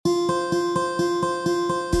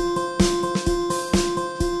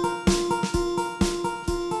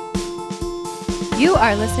You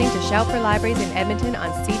are listening to Shout for Libraries in Edmonton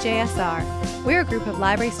on CJSR. We're a group of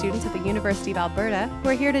library students at the University of Alberta who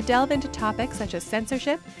are here to delve into topics such as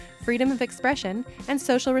censorship, freedom of expression, and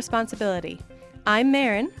social responsibility. I'm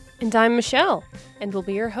Marin. And I'm Michelle, and we'll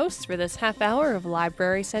be your hosts for this half hour of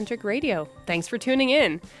library-centric radio. Thanks for tuning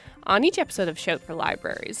in. On each episode of Shout for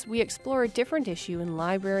Libraries, we explore a different issue in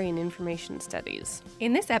library and information studies.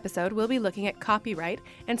 In this episode, we'll be looking at copyright,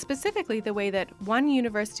 and specifically the way that one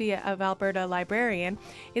University of Alberta librarian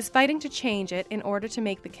is fighting to change it in order to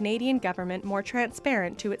make the Canadian government more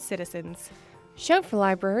transparent to its citizens. Shout for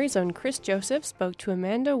Libraries' own Chris Joseph spoke to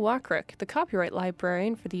Amanda Wakruk, the copyright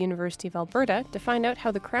librarian for the University of Alberta, to find out how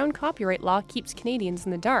the Crown copyright law keeps Canadians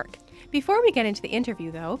in the dark. Before we get into the interview,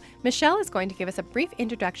 though, Michelle is going to give us a brief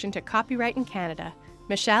introduction to copyright in Canada.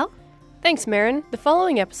 Michelle? Thanks, Marin. The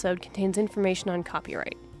following episode contains information on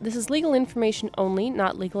copyright. This is legal information only,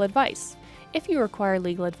 not legal advice. If you require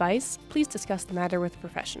legal advice, please discuss the matter with a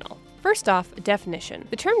professional. First off, a definition.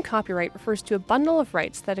 The term copyright refers to a bundle of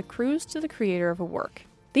rights that accrues to the creator of a work.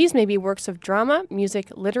 These may be works of drama,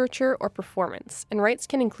 music, literature, or performance, and rights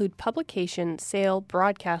can include publication, sale,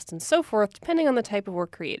 broadcast, and so forth, depending on the type of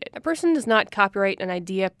work created. A person does not copyright an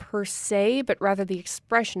idea per se, but rather the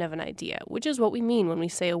expression of an idea, which is what we mean when we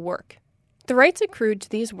say a work. The rights accrued to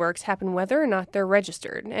these works happen whether or not they're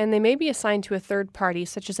registered, and they may be assigned to a third party,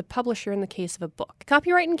 such as a publisher in the case of a book.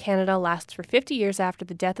 Copyright in Canada lasts for 50 years after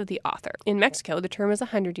the death of the author. In Mexico, the term is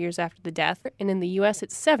 100 years after the death, and in the US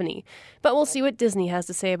it's 70. But we'll see what Disney has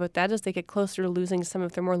to say about that as they get closer to losing some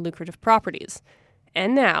of their more lucrative properties.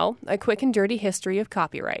 And now, a quick and dirty history of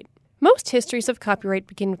copyright. Most histories of copyright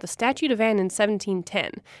begin with the Statute of Anne in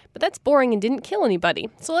 1710, but that's boring and didn't kill anybody,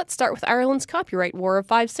 so let's start with Ireland's Copyright War of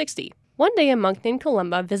 560. One day a monk named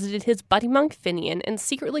Columba visited his buddy monk Finian and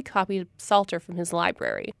secretly copied a psalter from his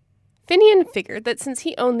library. Finian figured that since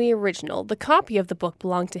he owned the original, the copy of the book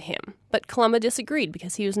belonged to him, but Columba disagreed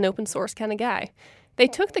because he was an open source kind of guy. They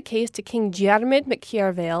took the case to King Diarmaid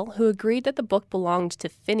MacCiarvael, who agreed that the book belonged to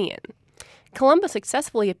Finian. Columba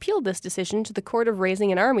successfully appealed this decision to the court of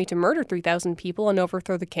raising an army to murder 3,000 people and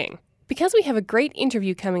overthrow the king. Because we have a great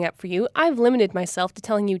interview coming up for you, I've limited myself to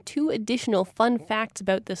telling you 2 additional fun facts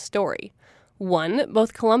about this story. 1,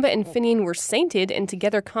 both Columba and Finian were sainted and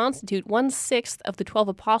together constitute 1/6 of the 12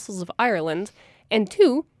 apostles of Ireland. And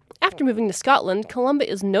 2, after moving to Scotland,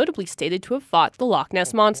 Columba is notably stated to have fought the Loch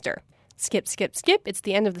Ness Monster. Skip, skip, skip, it's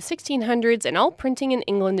the end of the 1600s, and all printing in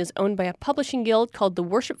England is owned by a publishing guild called the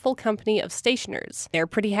Worshipful Company of Stationers. They're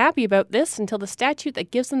pretty happy about this until the statute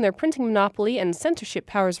that gives them their printing monopoly and censorship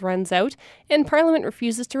powers runs out, and Parliament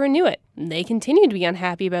refuses to renew it. They continue to be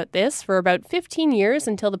unhappy about this for about 15 years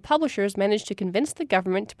until the publishers manage to convince the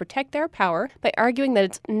government to protect their power by arguing that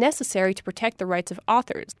it's necessary to protect the rights of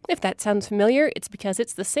authors. If that sounds familiar, it's because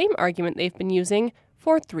it's the same argument they've been using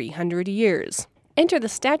for 300 years. Enter the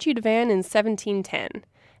Statute of Anne in 1710.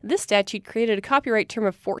 This statute created a copyright term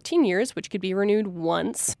of 14 years, which could be renewed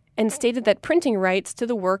once, and stated that printing rights to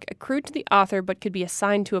the work accrued to the author but could be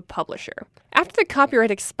assigned to a publisher. After the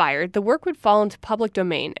copyright expired, the work would fall into public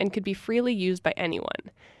domain and could be freely used by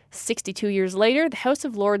anyone. 62 years later, the House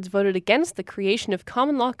of Lords voted against the creation of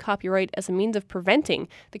common law copyright as a means of preventing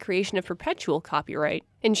the creation of perpetual copyright,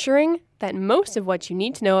 ensuring that most of what you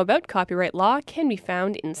need to know about copyright law can be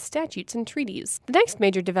found in statutes and treaties. The next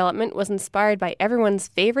major development was inspired by everyone's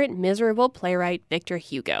favorite miserable playwright, Victor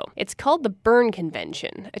Hugo. It's called the Berne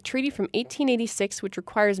Convention, a treaty from 1886 which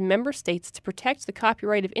requires member states to protect the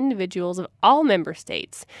copyright of individuals of all member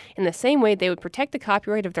states in the same way they would protect the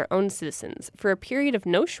copyright of their own citizens for a period of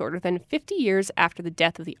no shorter than 50 years after the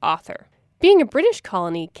death of the author. Being a British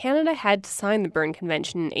colony, Canada had to sign the Berne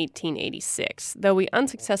Convention in 1886, though we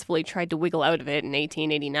unsuccessfully tried to wiggle out of it in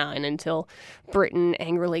 1889 until Britain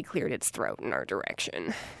angrily cleared its throat in our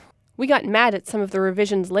direction. We got mad at some of the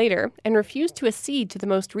revisions later and refused to accede to the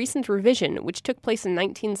most recent revision, which took place in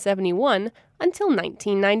 1971 until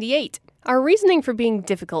 1998. Our reasoning for being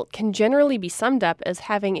difficult can generally be summed up as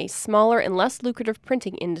having a smaller and less lucrative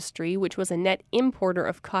printing industry, which was a net importer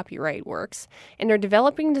of copyright works, and our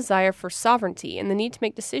developing desire for sovereignty and the need to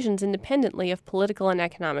make decisions independently of political and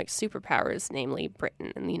economic superpowers, namely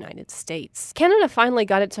Britain and the United States. Canada finally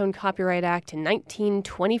got its own Copyright Act in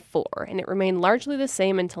 1924, and it remained largely the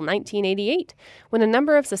same until 1988, when a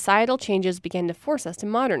number of societal changes began to force us to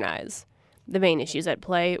modernize. The main issues at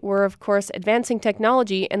play were, of course, advancing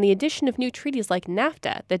technology and the addition of new treaties like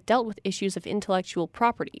NAFTA that dealt with issues of intellectual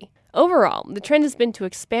property. Overall, the trend has been to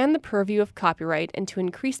expand the purview of copyright and to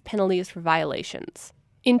increase penalties for violations.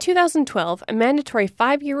 In 2012, a mandatory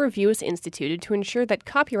 5-year review was instituted to ensure that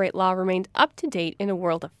copyright law remained up to date in a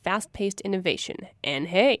world of fast-paced innovation. And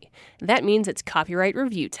hey, that means it's copyright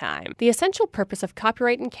review time. The essential purpose of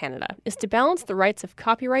copyright in Canada is to balance the rights of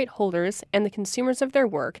copyright holders and the consumers of their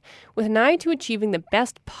work with an eye to achieving the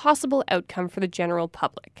best possible outcome for the general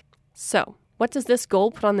public. So, what does this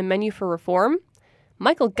goal put on the menu for reform?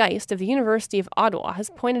 Michael Geist of the University of Ottawa has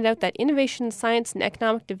pointed out that Innovation, Science and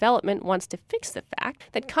Economic Development wants to fix the fact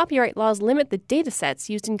that copyright laws limit the datasets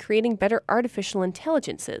used in creating better artificial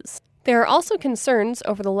intelligences. There are also concerns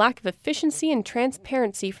over the lack of efficiency and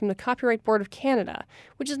transparency from the Copyright Board of Canada,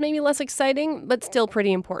 which is maybe less exciting, but still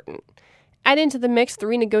pretty important. Add into the mix the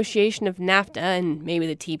renegotiation of NAFTA and maybe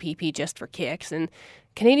the TPP just for kicks, and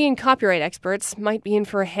Canadian copyright experts might be in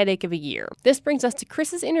for a headache of a year. This brings us to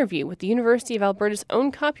Chris's interview with the University of Alberta's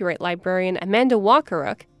own copyright librarian, Amanda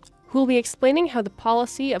Walkeruk, who will be explaining how the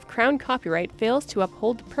policy of Crown copyright fails to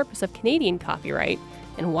uphold the purpose of Canadian copyright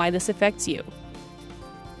and why this affects you.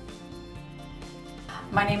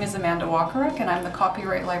 My name is Amanda Walkeruk, and I'm the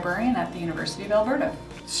copyright librarian at the University of Alberta.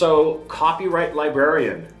 So, copyright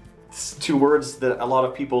librarian. It's two words that a lot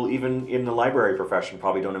of people, even in the library profession,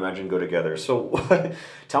 probably don't imagine go together. So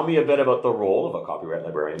tell me a bit about the role of a copyright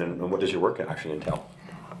librarian and what does your work actually entail?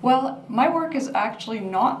 Well, my work is actually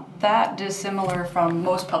not that dissimilar from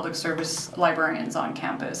most public service librarians on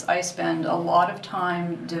campus. I spend a lot of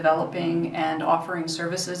time developing and offering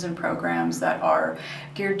services and programs that are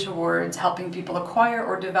geared towards helping people acquire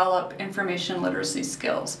or develop information literacy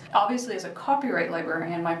skills. Obviously, as a copyright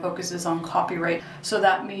librarian, my focus is on copyright. So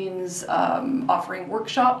that means offering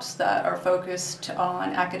workshops that are focused on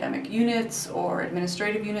academic units or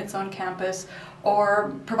administrative units on campus,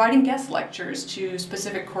 or providing guest lectures to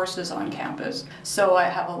specific courses on campus. So I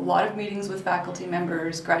have a lot of meetings with faculty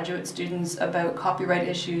members, graduate students about copyright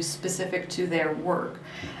issues specific to their work.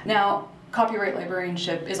 Now, copyright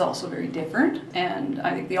librarianship is also very different, and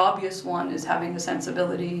I think the obvious one is having a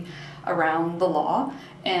sensibility around the law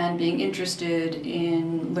and being interested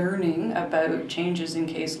in learning about changes in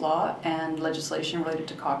case law and legislation related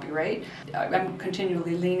to copyright. I'm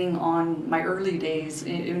continually leaning on my early days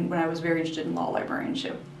when I was very interested in law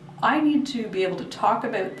librarianship. I need to be able to talk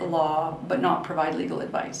about the law but not provide legal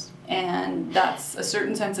advice. And that's a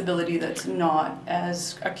certain sensibility that's not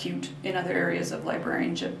as acute in other areas of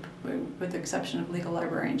librarianship, with the exception of legal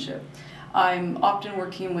librarianship. I'm often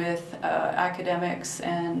working with academics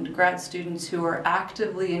and grad students who are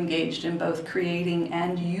actively engaged in both creating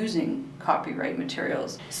and using copyright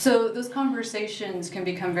materials. So those conversations can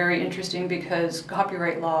become very interesting because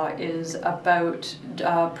copyright law is about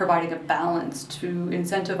providing a balance to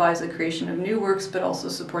incentivize the creation of new works but also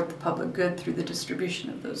support the public good through the distribution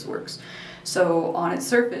of those works. So on its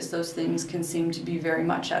surface, those things can seem to be very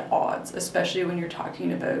much at odds, especially when you're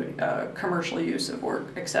talking about commercial use of work,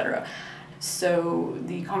 etc. So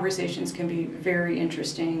the conversations can be very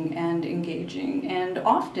interesting and engaging, and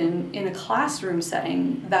often in a classroom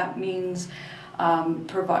setting that means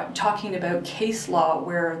talking about case law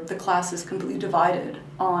where the class is completely divided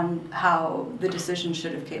on how the decision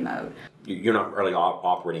should have came out. You're not really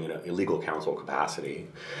operating in a legal counsel capacity,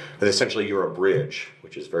 but essentially you're a bridge,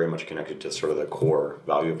 which is very much connected to sort of the core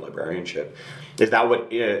value of librarianship. Is that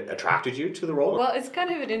what attracted you to the role? Well, it's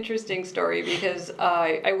kind of an interesting story because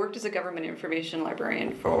I worked as a government information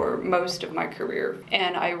librarian for most of my career,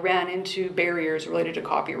 and I ran into barriers related to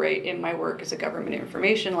copyright in my work as a government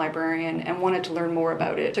information librarian and wanted to learn more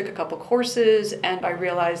about it. Took a couple courses, and I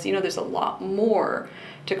realized, there's a lot more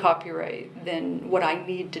to copyright than what I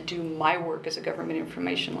need to do my work as a government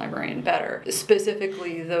information librarian better.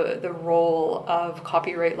 Specifically, the role of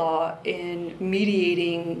copyright law in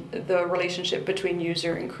mediating the relationship between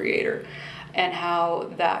user and creator, and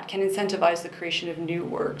how that can incentivize the creation of new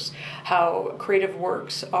works, how creative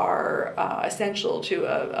works are essential to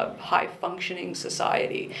a high-functioning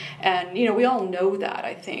society. And, we all know that,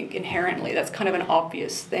 I think, inherently. That's kind of an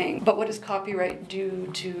obvious thing. But what does copyright do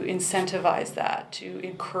to incentivize that, to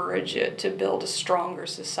encourage it, to build a stronger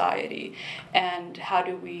society? And how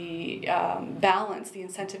do we balance the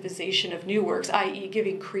incentivization of new works, i.e.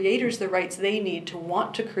 giving creators the rights they need to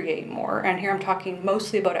want to create more? And here I'm talking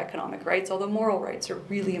mostly about economic rights, although moral rights are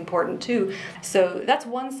really important too. So that's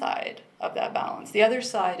one side of that balance. The other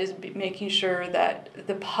side is making sure that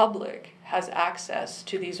the public has access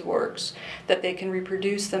to these works, that they can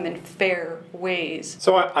reproduce them in fair ways.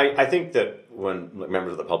 So I think that when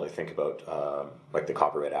members of the public think about like the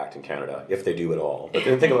Copyright Act in Canada, if they do at all, but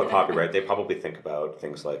they think about copyright, they probably think about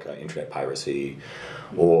things like internet piracy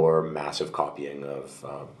or massive copying of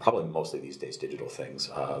probably mostly these days digital things.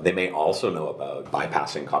 They may also know about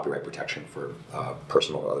bypassing copyright protection for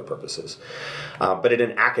personal or other purposes. But in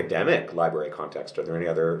an academic library context, are there any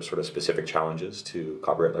other sort of specific challenges to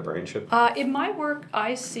copyright librarianship? In my work,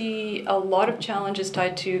 I see a lot of challenges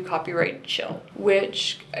tied to copyright chill,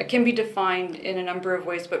 which can be defined in a number of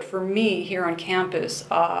ways. But for me, here on campus,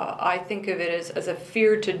 I think of it as a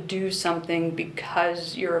fear to do something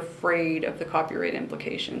because you're afraid of the copyright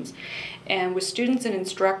implications. And with students and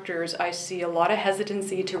instructors, I see a lot of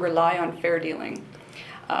hesitancy to rely on fair dealing.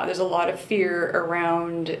 There's a lot of fear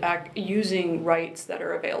around using rights that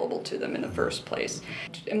are available to them in the first place.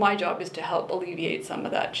 And my job is to help alleviate some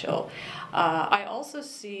of that chill. I also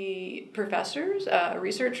see professors,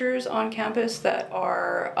 researchers on campus that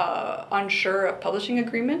are unsure of publishing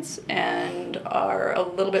agreements and are a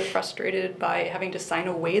little bit frustrated by having to sign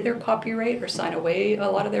away their copyright or sign away a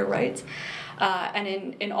lot of their rights. And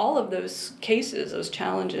in all of those cases, those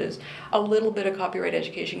challenges, a little bit of copyright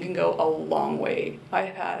education can go a long way.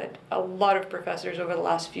 I've had a lot of professors over the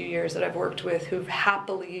last few years that I've worked with who've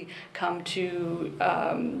happily come to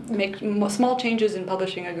make small changes in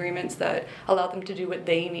publishing agreements that allow them to do what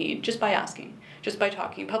they need just by asking, just by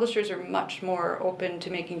talking. Publishers are much more open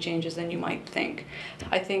to making changes than you might think.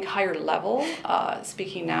 I think higher level,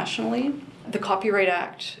 speaking nationally, the Copyright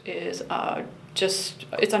Act is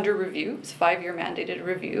it's under review. It's a 5-year mandated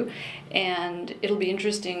review, and it'll be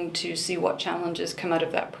interesting to see what challenges come out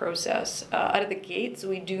of that process. Out of the gates,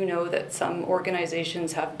 we do know that some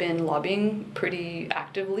organizations have been lobbying pretty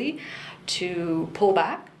actively to pull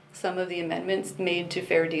back some of the amendments made to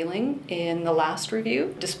fair dealing in the last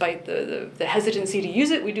review. Despite the hesitancy to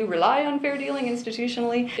use it, we do rely on fair dealing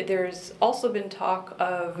institutionally. There's also been talk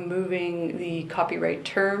of moving the copyright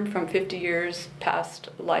term from 50 years past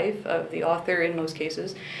life of the author in most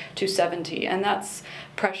cases to 70, and that's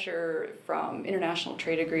pressure from international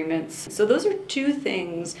trade agreements. So those are two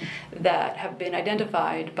things that have been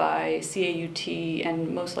identified by CAUT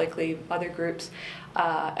and most likely other groups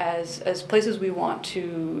as places we want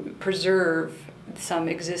to preserve some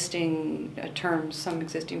existing terms, some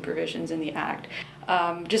existing provisions in the Act.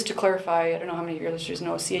 Just to clarify, I don't know how many of your listeners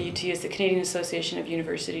know, CAUT is the Canadian Association of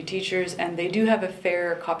University Teachers, and they do have a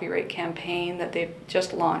fair copyright campaign that they've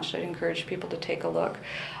just launched. I'd encourage people to take a look.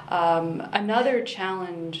 Another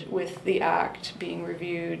challenge with the Act being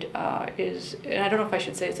reviewed is, and I don't know if I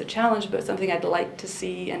should say it's a challenge, but something I'd like to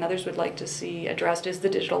see and others would like to see addressed is the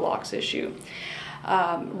digital locks issue.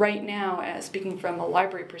 Right now, speaking from a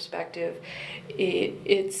library perspective,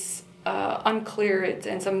 it's unclear,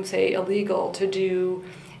 and some say illegal, to do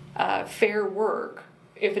fair work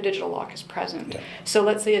if a digital lock is present. Yeah. So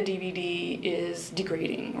let's say a DVD is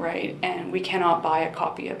degrading, right, and we cannot buy a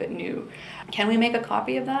copy of it new. Can we make a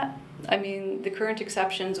copy of that? I mean, the current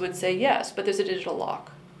exceptions would say yes, but there's a digital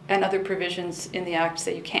lock, and other provisions in the Act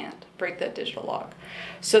say you can't break that digital lock.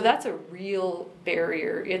 So that's a real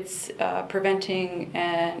barrier. It's preventing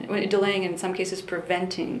and delaying, in some cases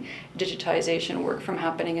preventing digitization work from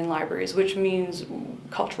happening in libraries, which means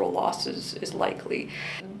cultural loss is likely.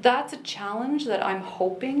 That's a challenge that I'm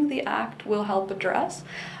hoping the Act will help address.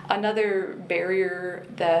 Another barrier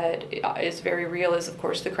that is very real is, of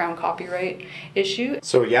course, the Crown copyright issue.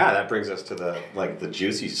 So yeah, that brings us to the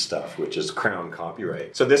juicy stuff, which is Crown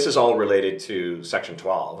copyright. So this is all related to Section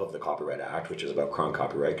 12 of the Copyright Act, which is about Crown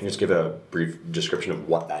copyright. Can you just give a brief description of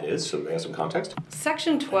what that is, so we have some context?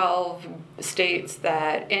 Section 12 states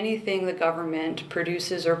that anything the government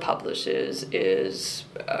produces or publishes is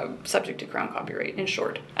subject to Crown copyright, in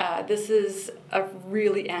short. This is a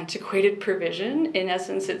really antiquated provision. In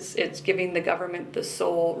essence, it's giving the government the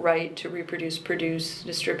sole right to reproduce, produce,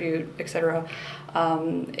 distribute, etc.,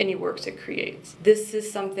 any works it creates. This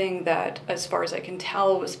is something that, as far as I can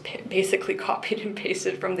tell, was basically copied and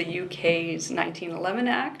pasted from the UK's 1911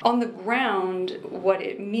 Act. On the ground, what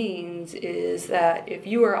it means is that if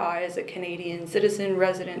you or I, as a Canadian citizen,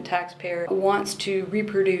 resident, taxpayer, wants to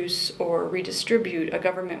reproduce or redistribute a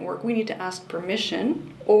government work, we need to ask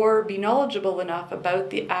permission or be knowledgeable enough about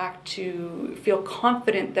the Act to feel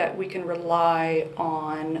confident that we can rely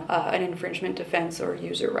on an infringement defense or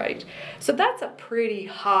user right. So that's a pretty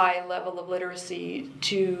high level of literacy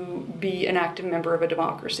to be an active member of a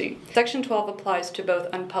democracy. Section 12 applies to both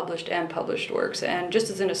unpublished and published works. And just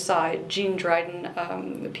as an aside, Jean Dryden,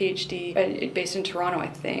 a PhD PhD, based in Toronto, I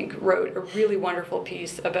think, wrote a really wonderful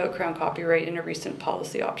piece about Crown copyright in a recent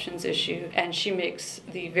policy options issue. And she makes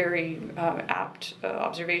the very apt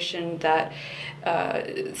observation that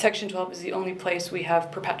Section 12 is the only place we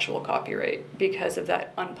have perpetual copyright because of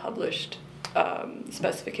that unpublished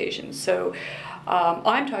specifications. So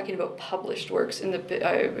I'm talking about published works.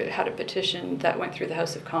 I had a petition that went through the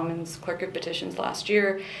House of Commons Clerk of Petitions last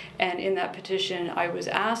year, and in that petition I was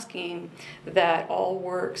asking that all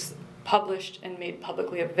works published and made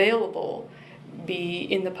publicly available be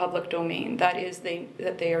in the public domain. That is,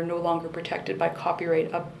 that they are no longer protected by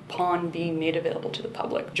copyright upon being made available to the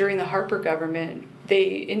public. During the Harper government, they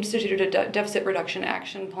instituted a deficit reduction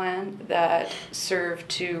action plan that served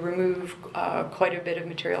to remove quite a bit of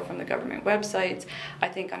material from the government websites. I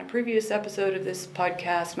think on a previous episode of this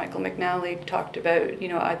podcast, Michael McNally talked about,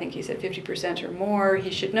 I think he said 50% or more.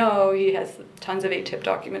 He should know. He has tons of ATIP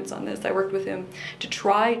documents on this. I worked with him to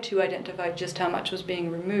try to identify just how much was being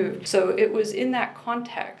removed. So it was in that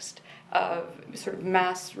context of sort of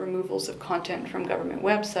mass removals of content from government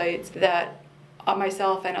websites that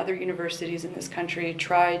myself and other universities in this country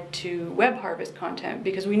tried to web harvest content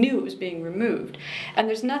because we knew it was being removed. And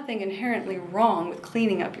there's nothing inherently wrong with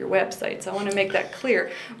cleaning up your websites. I want to make that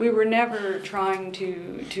clear. We were never trying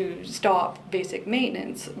to stop basic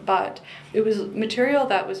maintenance, but it was material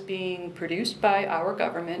that was being produced by our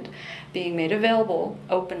government, being made available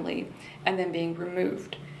openly, and then being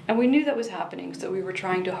removed. And we knew that was happening, so we were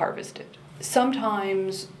trying to harvest it.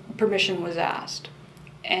 Sometimes permission was asked.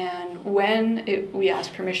 And when we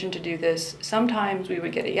asked permission to do this, sometimes we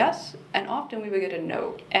would get a yes, and often we would get a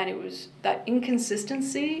no. And it was that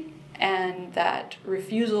inconsistency and that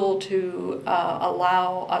refusal to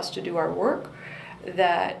allow us to do our work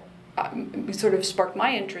that sort of sparked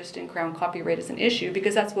my interest in Crown copyright as an issue,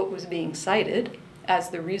 because that's what was being cited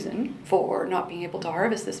as the reason for not being able to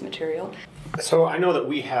harvest this material. So I know that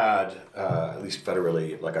we had, at least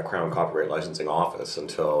federally, like a Crown Copyright Licensing Office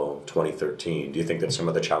until 2013. Do you think that some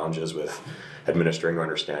of the challenges with administering or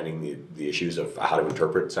understanding the issues of how to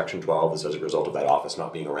interpret Section 12 is as a result of that office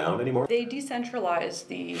not being around anymore? They decentralized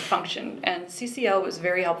the function, and CCL was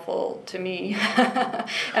very helpful to me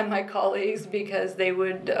and my colleagues because they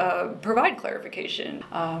would provide clarification.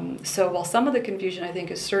 So while some of the confusion I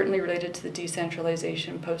think is certainly related to the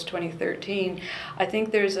decentralization post-2013, I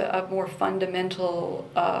think there's a more fundamental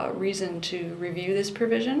reason to review this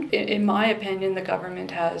provision. In my opinion, the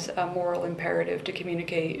government has a moral imperative to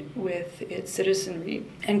communicate with its citizenry,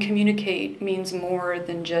 and communicate means more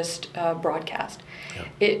than just broadcast. Yeah.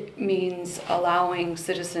 It means allowing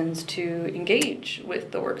citizens to engage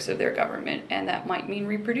with the works of their government, and that might mean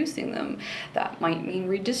reproducing them. That might mean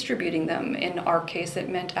redistributing them. In our case, it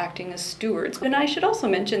meant acting as stewards. And I should also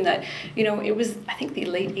mention that, it was, I think, the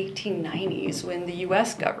late 1890s when the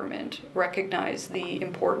U.S. government recognized the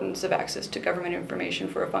importance of access to government information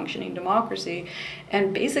for a functioning democracy,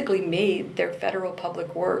 and basically made their federal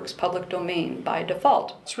public works public domain by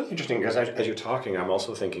default. It's really interesting because as you're talking, I'm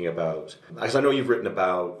also thinking about, as I know you've written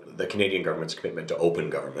about the Canadian government's commitment to open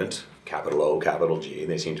government, capital O, capital G,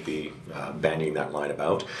 and they seem to be bandying that line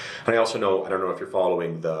about. And I also know, I don't know if you're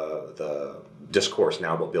following the discourse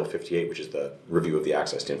now about Bill 58, which is the review of the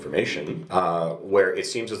access to information, where it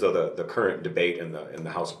seems as though the current debate in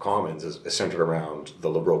the House of Commons is centered around the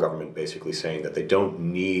Liberal government basically saying that they don't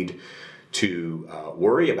need to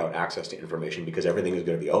worry about access to information because everything is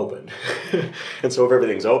going to be open. And so if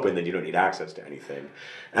everything's open, then you don't need access to anything.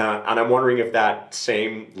 And I'm wondering if that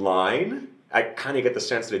same line, I kind of get the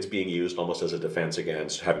sense that it's being used almost as a defense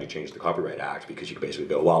against having to change the Copyright Act, because you can basically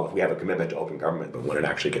go, well, if we have a commitment to open government, but when it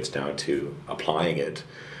actually gets down to applying it,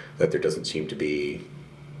 that there doesn't seem to be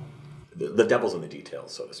the devil's in the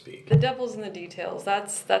details, so to speak. The devil's in the details.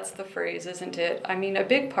 That's the phrase, isn't it? I mean, a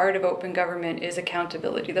big part of open government is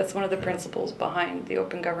accountability. That's one of the principles behind the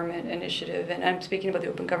Open Government Initiative, and I'm speaking about the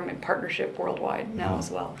Open Government Partnership worldwide now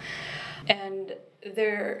as well. And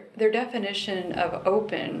their definition of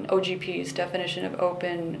open, OGP's definition of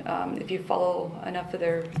open, if you follow enough of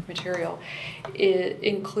their material, it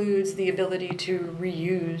includes the ability to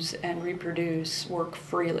reuse and reproduce work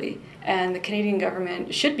freely. And the Canadian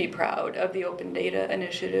government should be proud of the open data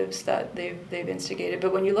initiatives that they've instigated.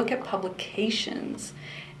 But when you look at publications,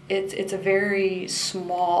 it's a very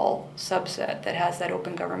small subset that has that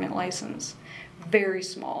open government license. Very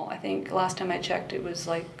small. I think last time I checked it was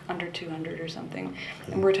like under 200 or something.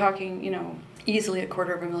 And we're talking, easily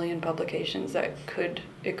 250,000 publications that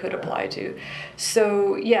it could apply to.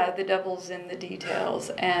 So yeah, the devil's in the details,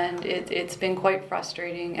 and it's been quite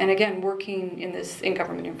frustrating. And again, working in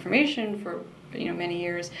government information for many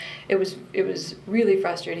years. It was really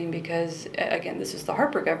frustrating because, again, this is the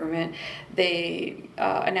Harper government. They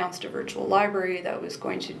announced a virtual library that was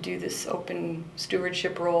going to do this open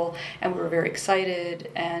stewardship role, and we were very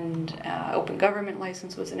excited. And open government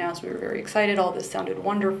license was announced. We were very excited. All this sounded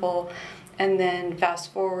wonderful. And then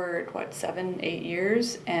fast forward, 7-8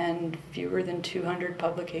 years, and fewer than 200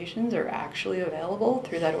 publications are actually available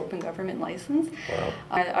through that open government license. Wow.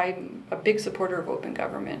 I'm a big supporter of open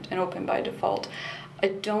government and open by default. I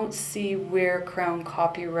don't see where Crown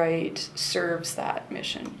copyright serves that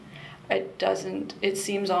mission. It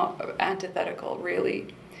seems antithetical,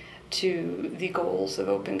 really, to the goals of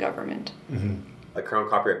open government. Mm-hmm. A Crown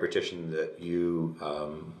copyright petition that you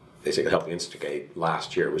basically helped instigate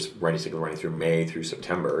last year was running through May through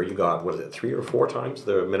September. You got, 3 or 4 times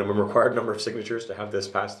the minimum required number of signatures to have this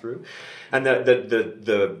pass through, and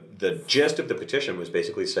the gist of the petition was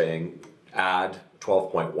basically saying add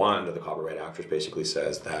 12.1 to the Copyright Act, which basically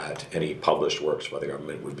says that any published works by the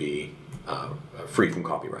government would be free from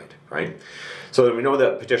copyright, right? So we know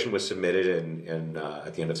that petition was submitted in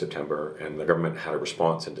at the end of September, and the government had a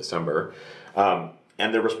response in December,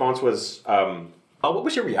 and the response was. What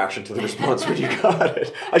was your reaction to the response when you got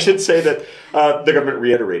it? I should say that the government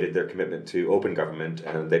reiterated their commitment to open government,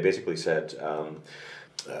 and they basically said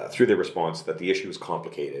through their response that the issue was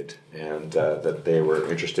complicated, and that they were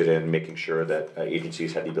interested in making sure that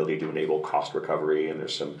agencies had the ability to enable cost recovery, and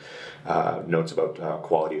there's some notes about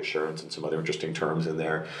quality assurance and some other interesting terms in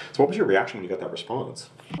there. So what was your reaction when you got that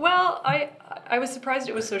response? Well, I was surprised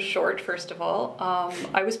it was so short, first of all.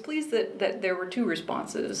 I was pleased that there were 2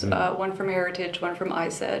 responses, one from Heritage, one from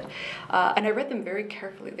ISED, and I read them very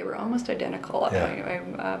carefully. They were almost identical,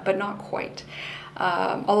 but not quite,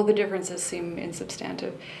 although the differences seem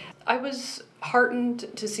insubstantive. I was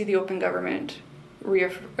heartened to see the open government,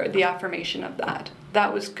 the affirmation of that.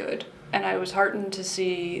 That was good. And I was heartened to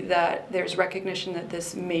see that there's recognition that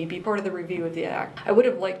this may be part of the review of the Act. I would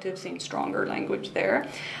have liked to have seen stronger language there.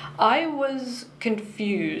 I was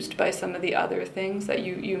confused by some of the other things that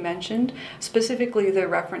you mentioned, specifically the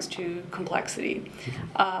reference to complexity.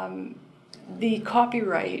 The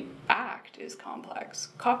Copyright Act is complex.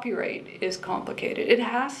 Copyright is complicated. It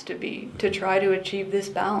has to be to try to achieve this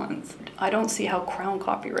balance. I don't see how Crown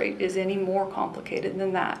copyright is any more complicated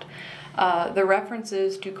than that. The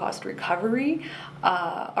references to cost recovery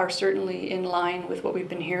are certainly in line with what we've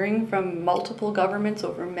been hearing from multiple governments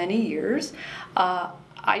over many years.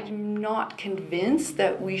 I'm not convinced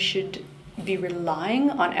that we should be relying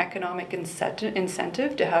on economic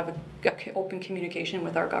incentive to have open communication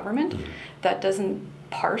with our government. That doesn't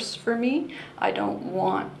parse for me.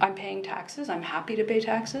 I'm paying taxes. I'm happy to pay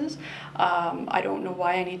taxes. I don't know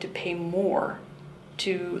why I need to pay more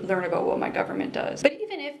to learn about what my government does. But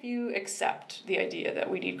even if you accept the idea that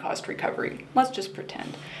we need cost recovery, let's just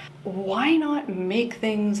pretend, why not make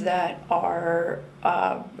things that are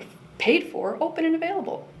paid for open and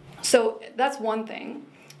available? So that's one thing.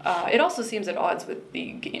 It also seems at odds with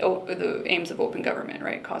the aims of open government,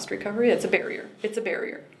 right? Cost recovery, it's a barrier.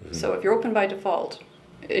 Mm-hmm. So if you're open by default,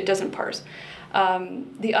 it doesn't parse.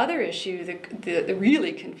 The other issue that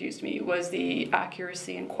really confused me was the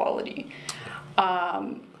accuracy and quality.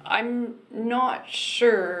 I'm not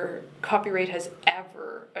sure copyright has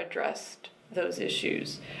ever addressed those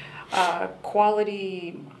issues.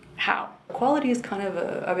 Quality, how? Quality is kind of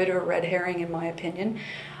a bit of a red herring in my opinion.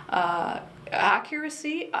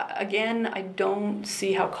 Accuracy, again, I don't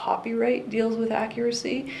see how copyright deals with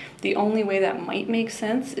accuracy. The only way that might make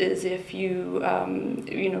sense is if you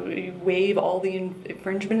waive all the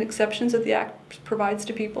infringement exceptions that the Act provides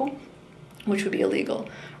to people, which would be illegal,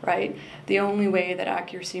 right? The only way that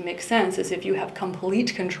accuracy makes sense is if you have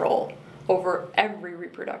complete control over every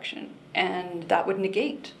reproduction, and that would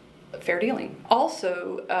negate fair dealing.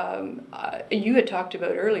 Also, you had talked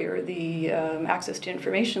about earlier the access to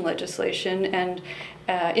information legislation, and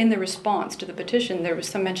in the response to the petition, there was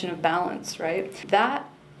some mention of balance, right? That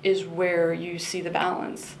is where you see the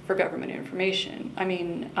balance for government information. I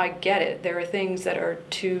mean, I get it. There are things that are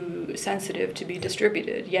too sensitive to be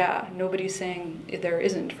distributed. Yeah, nobody's saying there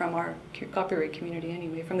isn't from our copyright community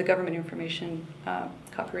anyway, from the government information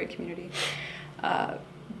copyright community.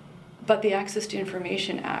 But the Access to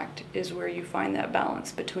Information Act is where you find that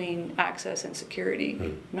balance between access and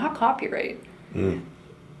security, not copyright.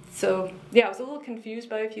 So, yeah, I was a little confused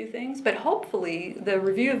by a few things, but hopefully the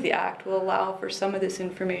review of the Act will allow for some of this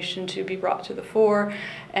information to be brought to the fore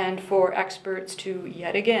and for experts to,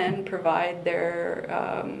 yet again, provide their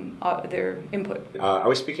input. I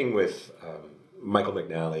was speaking with Michael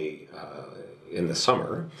McNally in the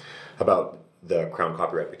summer about the Crown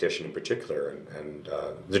copyright petition in particular, and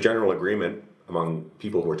the general agreement among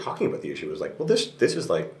people who are talking about the issue was like, well, this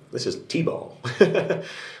is T-ball.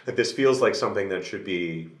 Like this feels like something that should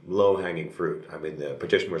be low-hanging fruit. I mean, the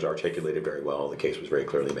petition was articulated very well, the case was very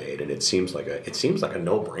clearly made, and it seems like a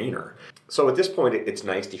no-brainer. So at this point, it's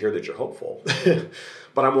nice to hear that you're hopeful.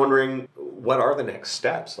 But I'm wondering, what are the next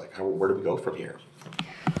steps? Like, where do we go from here?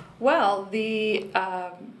 Well,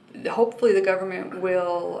 hopefully the government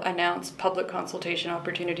will announce public consultation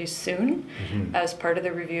opportunities soon as part of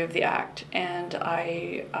the review of the Act. And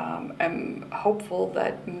I am hopeful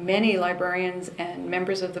that many librarians and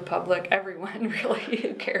members of the public, everyone really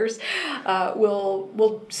who cares,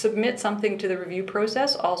 will submit something to the review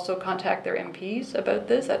process, also contact their MPs about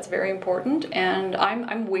this. That's very important. And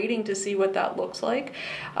I'm waiting to see what that looks like.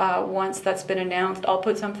 Once that's been announced, I'll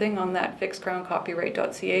put something on that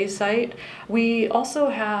fixedcrowncopyright.ca site. We also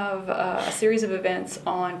have a series of events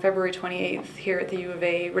on February 28th here at the U of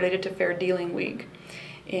A related to Fair Dealing Week.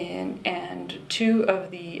 And 2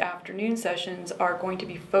 of the afternoon sessions are going to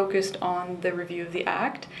be focused on the review of the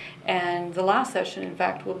Act. And the last session, in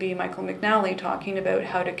fact, will be Michael McNally talking about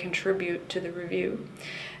how to contribute to the review.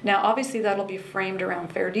 Now, obviously, that'll be framed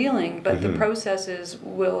around fair dealing, but the processes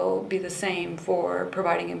will be the same for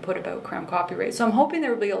providing input about Crown copyright. So I'm hoping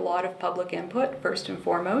there will be a lot of public input, first and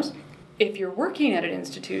foremost. If you're working at an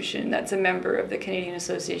institution that's a member of the Canadian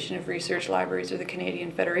Association of Research Libraries or the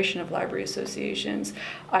Canadian Federation of Library Associations,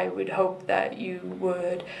 I would hope that you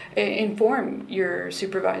would inform your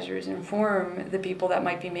supervisors, inform the people that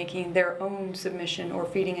might be making their own submission or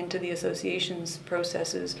feeding into the association's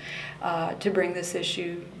processes to bring this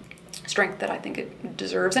issue strength that I think it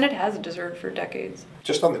deserves, and it has deserved for decades.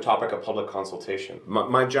 Just on the topic of public consultation,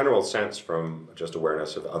 my general sense from just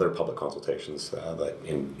awareness of other public consultations that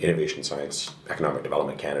in Innovation Science, Economic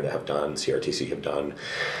Development Canada have done, CRTC have done,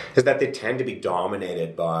 is that they tend to be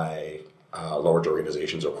dominated by large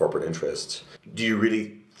organizations or corporate interests. Do you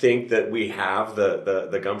really think that we have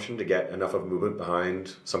the gumption to get enough of a movement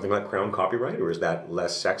behind something like Crown copyright, or is that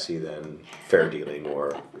less sexy than fair dealing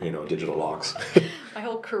or digital locks? My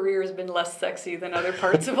whole career has been less sexy than other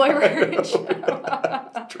parts of librarianship.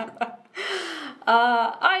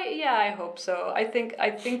 I hope so. I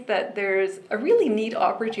think that there's a really neat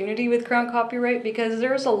opportunity with Crown copyright because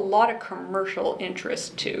there's a lot of commercial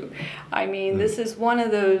interest too. I mean, this is one of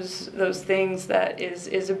those things that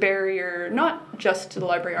is a barrier not just to the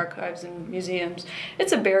library archives and museums.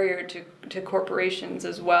 It's a barrier to corporations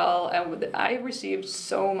as well. And I received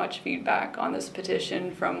so much feedback on this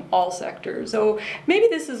petition from all sectors. So maybe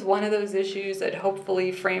this is one of those issues that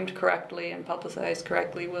hopefully framed correctly and publicized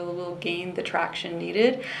correctly will gain the traction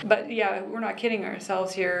needed. But yeah, we're not kidding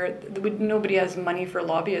ourselves here. Nobody has money for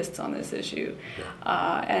lobbyists on this issue.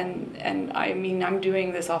 And I mean, I'm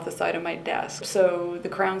doing this off the side of my desk. So the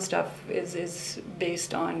Crown stuff is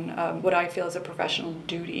based on what I feel is a professional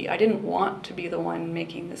duty. I didn't want to be the one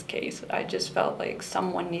making this case. I just felt like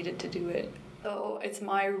someone needed to do it. So it's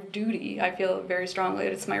my duty. I feel very strongly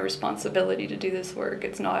that it's my responsibility to do this work.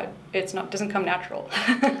 It doesn't come natural.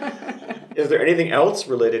 Is there anything else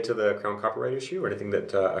related to the Crown copyright issue or anything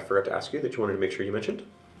that I forgot to ask you that you wanted to make sure you mentioned?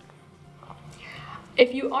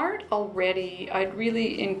 If you aren't already, I'd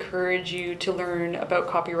really encourage you to learn about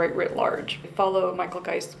copyright writ large. Follow Michael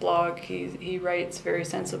Geist's blog. He writes very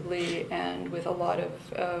sensibly and with a lot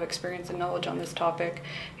of experience and knowledge on this topic.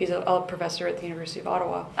 He's a professor at the University of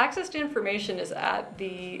Ottawa. Access to information is at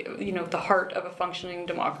the heart of a functioning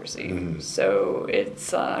democracy. So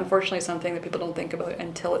it's unfortunately something that people don't think about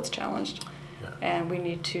until it's challenged. And we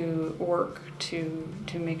need to work to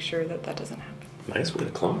make sure that doesn't happen. Nice way to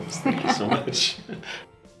close. Thank you so much.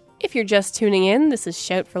 If you're just tuning in, this is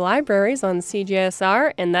Shout for Libraries on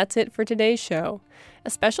CJSR, and that's it for today's show. A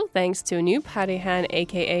special thanks to Anoop Hadihan,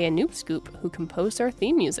 aka Anoop Scoop, who composed our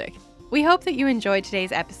theme music. We hope that you enjoyed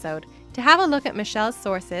today's episode. To have a look at Michelle's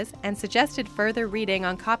sources and suggested further reading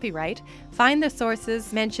on copyright, find the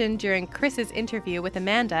sources mentioned during Chris's interview with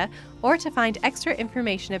Amanda, or to find extra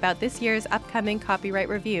information about this year's upcoming copyright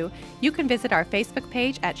review, you can visit our Facebook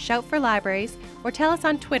page at Shout for Libraries or tell us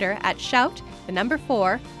on Twitter at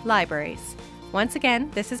Shout4Libraries. Once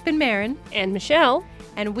again, this has been Marin And Michelle.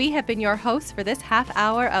 And we have been your hosts for this half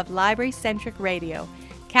hour of library-centric radio.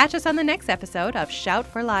 Catch us on the next episode of Shout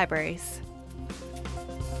for Libraries.